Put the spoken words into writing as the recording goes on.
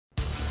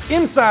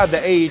Inside the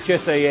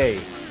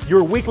AHSAA,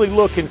 your weekly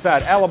look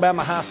inside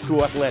Alabama high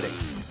school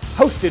athletics,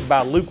 hosted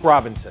by Luke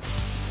Robinson.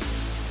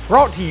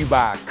 Brought to you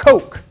by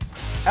Coke,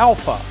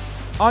 Alpha,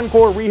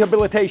 Encore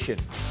Rehabilitation,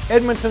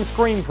 Edmondson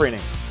Screen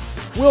Printing,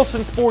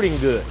 Wilson Sporting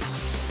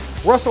Goods,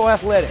 Russell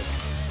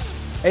Athletics,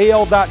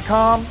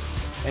 AL.com,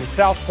 and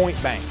South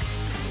Point Bank.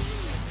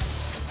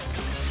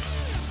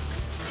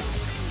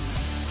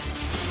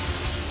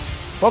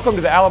 Welcome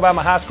to the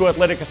Alabama High School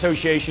Athletic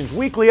Association's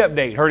weekly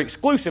update, heard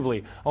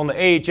exclusively on the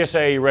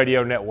AHSAA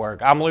radio network.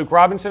 I'm Luke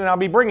Robinson, and I'll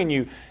be bringing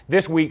you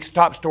this week's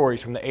top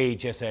stories from the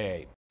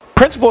AHSAA.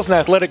 Principals and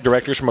athletic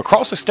directors from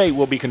across the state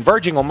will be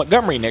converging on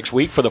Montgomery next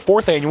week for the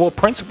 4th annual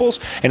Principals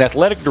and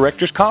Athletic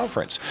Directors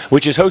Conference,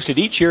 which is hosted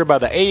each year by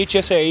the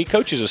AHSAA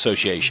Coaches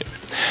Association.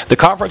 The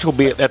conference will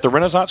be at the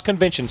Renaissance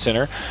Convention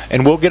Center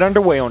and will get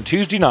underway on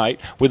Tuesday night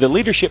with a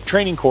leadership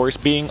training course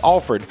being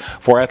offered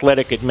for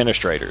athletic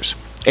administrators.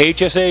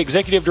 AHSAA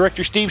Executive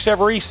Director Steve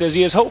Savarese says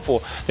he is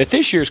hopeful that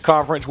this year's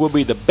conference will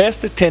be the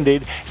best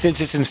attended since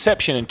its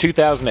inception in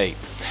 2008.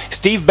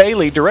 Steve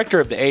Bailey,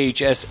 Director of the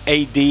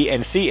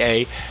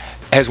AHSAD&CA,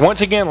 has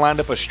once again lined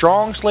up a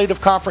strong slate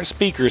of conference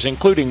speakers,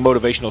 including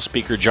motivational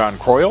speaker John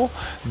Croyle,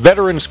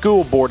 veteran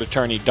school board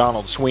attorney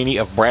Donald Sweeney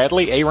of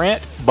Bradley,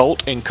 Arant,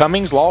 Boult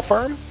Cummings law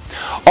firm.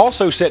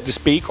 Also set to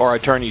speak are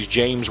attorneys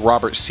James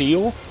Robert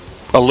Seale,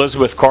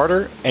 Elizabeth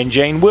Carter, and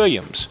Jayne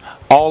Williams,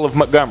 all of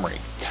Montgomery.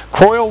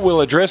 Croyle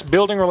will address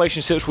building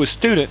relationships with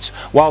students,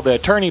 while the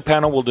attorney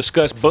panel will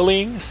discuss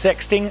bullying,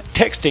 sexting,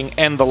 texting,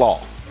 and the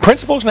law.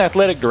 Principals and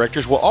athletic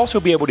directors will also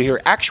be able to hear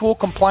actual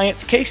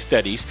compliance case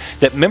studies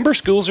that member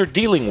schools are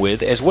dealing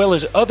with, as well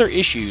as other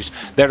issues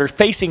that are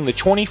facing the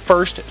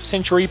 21st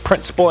century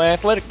principal and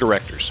athletic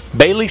directors.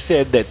 Bailey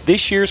said that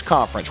this year's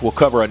conference will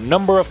cover a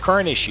number of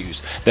current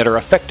issues that are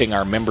affecting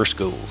our member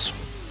schools.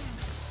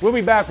 We'll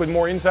be back with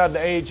more Inside the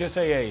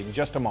AHSAA in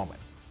just a moment.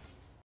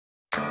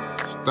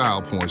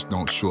 Style points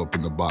don't show up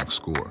in the box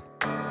score.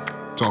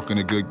 Talking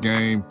a good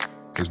game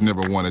has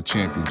never won a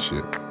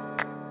championship.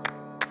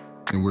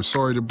 And we're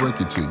sorry to break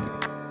it to you.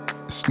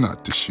 It's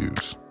not the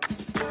shoes.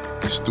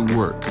 It's the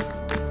work,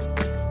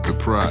 the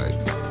pride,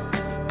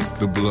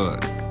 the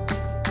blood,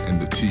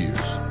 and the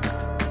tears.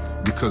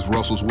 Because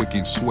Russell's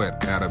wicking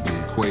sweat out of the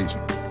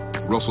equation.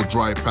 Russell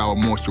Dry Power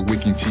Moisture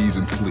wicking tees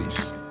and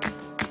fleece.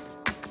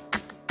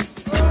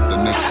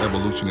 The next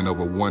evolution in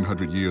over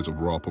 100 years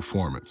of raw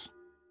performance.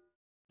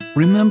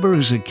 Remember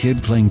as a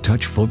kid playing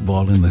touch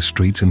football in the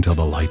streets until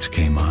the lights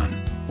came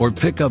on? Or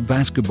pick up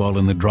basketball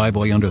in the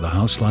driveway under the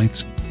house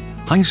lights?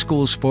 High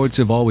school sports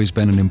have always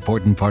been an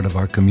important part of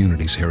our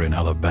communities here in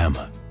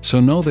Alabama. So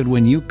know that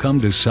when you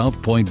come to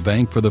South Point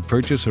Bank for the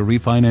purchase or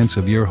refinance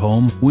of your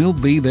home, we'll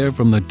be there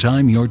from the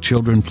time your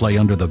children play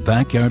under the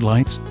backyard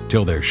lights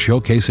till they're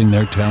showcasing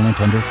their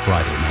talent under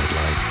Friday night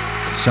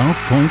lights. South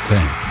Point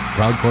Bank,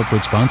 proud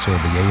corporate sponsor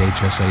of the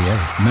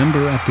AHSAA,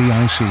 member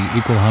FDIC,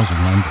 equal housing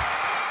lender.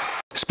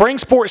 Spring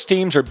sports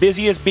teams are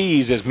busy as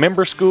bees as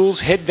member schools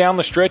head down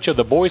the stretch of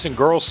the boys and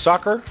girls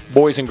soccer,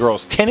 boys and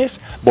girls tennis,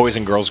 boys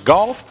and girls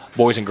golf,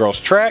 boys and girls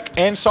track,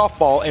 and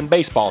softball and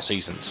baseball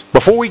seasons.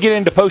 Before we get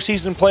into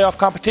postseason playoff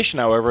competition,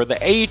 however, the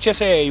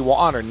AHSAA will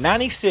honor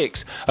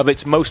 96 of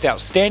its most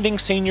outstanding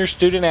senior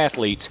student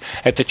athletes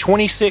at the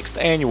 26th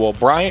annual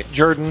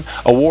Bryant-Jordan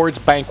Awards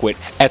Banquet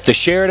at the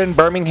Sheraton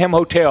Birmingham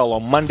Hotel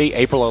on Monday,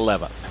 April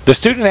 11th. The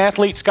Student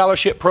Athlete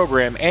Scholarship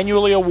Program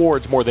annually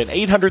awards more than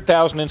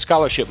 $800,000 in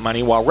scholarship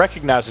money while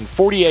recognizing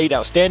 48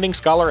 outstanding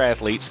scholar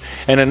athletes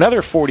and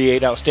another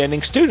 48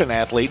 outstanding student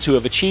athletes who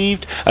have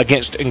achieved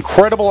against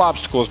incredible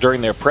obstacles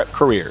during their prep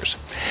careers.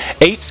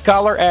 8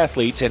 scholar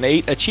athletes and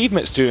 8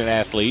 achievement student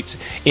athletes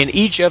in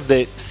each of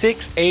the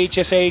 6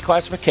 AHSAA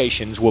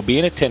classifications will be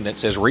in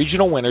attendance as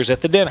regional winners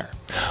at the dinner.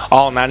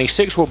 All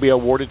 96 will be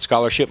awarded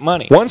scholarship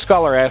money. 1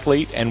 scholar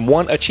athlete and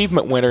 1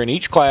 achievement winner in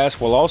each class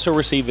will also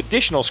receive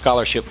additional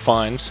scholarship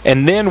funds,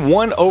 and then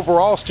 1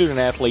 overall student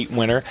athlete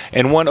winner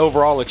and 1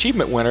 overall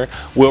achievement winner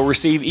will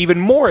receive even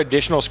more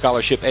additional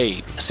scholarship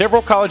aid.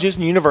 Several colleges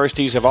and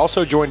universities have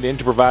also joined in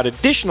to provide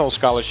additional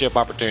scholarship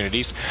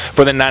opportunities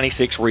for the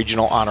 96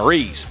 regional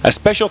honorees. A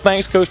special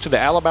thanks goes to the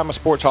Alabama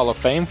Sports Hall of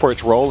Fame for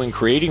its role in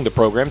creating the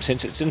program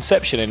since its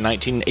inception in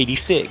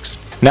 1986.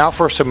 Now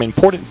for some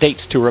important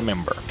dates to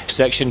remember.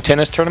 Section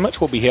tennis tournaments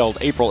will be held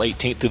April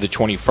 18th through the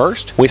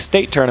 21st, with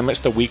state tournaments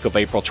the week of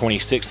April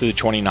 26th through the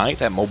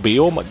 29th at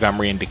Mobile,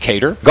 Montgomery, and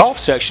Decatur. Golf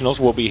sectionals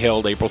will be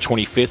held April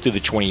 25th through the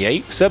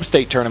 28th,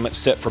 sub-state tournaments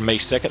set from May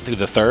 2nd through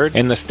the 3rd,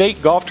 and the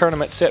state golf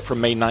tournament set from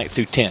May 9th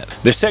through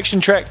 10th. The section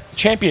track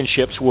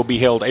championships will be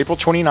held April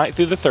 29th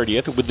through the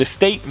 30th, with the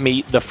state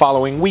meet the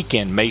following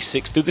weekend, May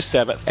 6th through the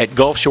 7th, at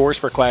Gulf Shores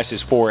for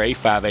classes 4A,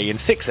 5A, and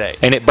 6A,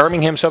 and at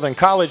Birmingham Southern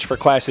College for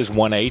classes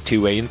 1A,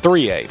 2A, and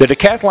 3A. The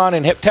decathlon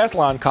and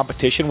heptathlon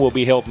competition will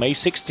be held May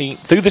 16th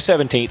through the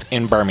 17th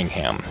in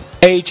Birmingham.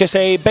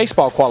 AHSAA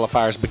baseball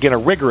qualifiers begin a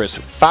rigorous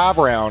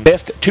 5-round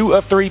best 2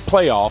 of 3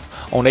 playoff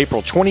on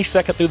April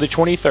 22nd through the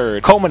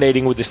 23rd,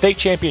 culminating with the state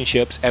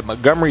championships at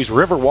Montgomery's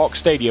Riverwalk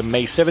Stadium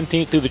May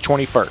 17th through the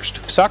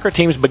 21st. Soccer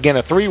teams begin begin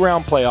a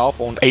 3-round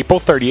playoff on April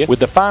 30th, with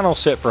the final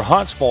set for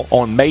Huntsville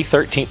on May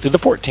 13th through the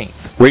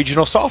 14th.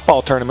 Regional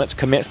softball tournaments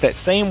commence that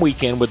same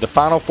weekend with the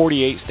Final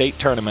 48 state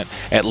tournament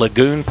at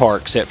Lagoon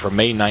Park set for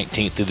May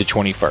 19th through the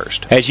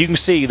 21st. As you can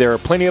see, there are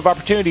plenty of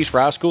opportunities for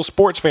high school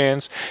sports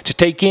fans to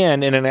take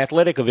in an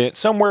athletic event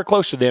somewhere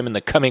close to them in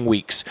the coming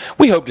weeks.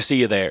 We hope to see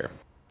you there.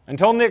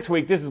 Until next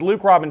week, this is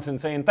Luke Robinson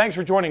saying thanks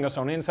for joining us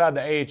on Inside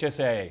the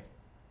AHSAA.